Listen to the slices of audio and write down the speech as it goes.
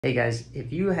Hey guys,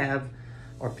 if you have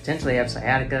or potentially have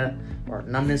sciatica or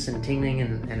numbness and tingling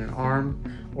in an arm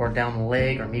or down the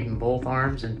leg or even both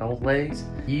arms and both legs,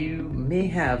 you may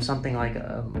have something like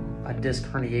a disc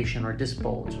herniation or disc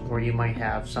bulge, or you might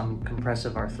have some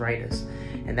compressive arthritis.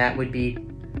 And that would be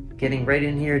getting right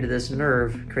in here to this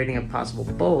nerve, creating a possible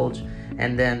bulge,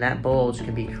 and then that bulge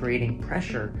can be creating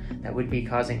pressure that would be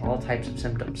causing all types of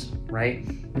symptoms, right?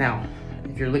 Now,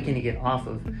 if you're looking to get off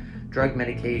of drug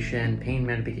medication, pain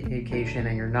medication,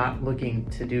 and you're not looking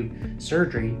to do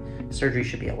surgery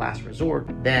should be a last resort,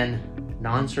 then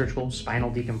non-surgical spinal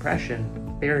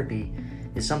decompression therapy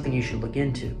is something you should look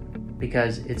into,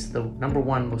 because it's the number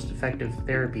one most effective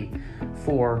therapy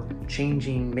for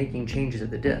making changes at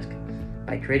the disc.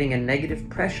 By creating a negative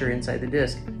pressure inside the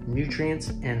disc,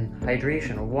 nutrients and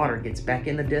hydration or water gets back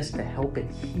in the disc to help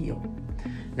it heal.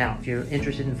 Now, if you're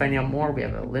interested in finding out more, we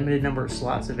have a limited number of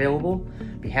slots available.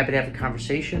 Be happy to have a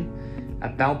conversation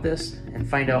about this and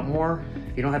find out more.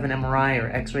 If you don't have an MRI or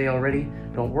X-ray already,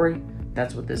 don't worry.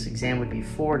 That's what this exam would be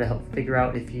for, to help figure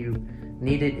out if you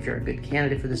need it, if you're a good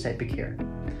candidate for this type of care.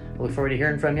 I look forward to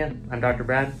hearing from you. I'm Dr.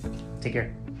 Brad. Take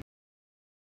care.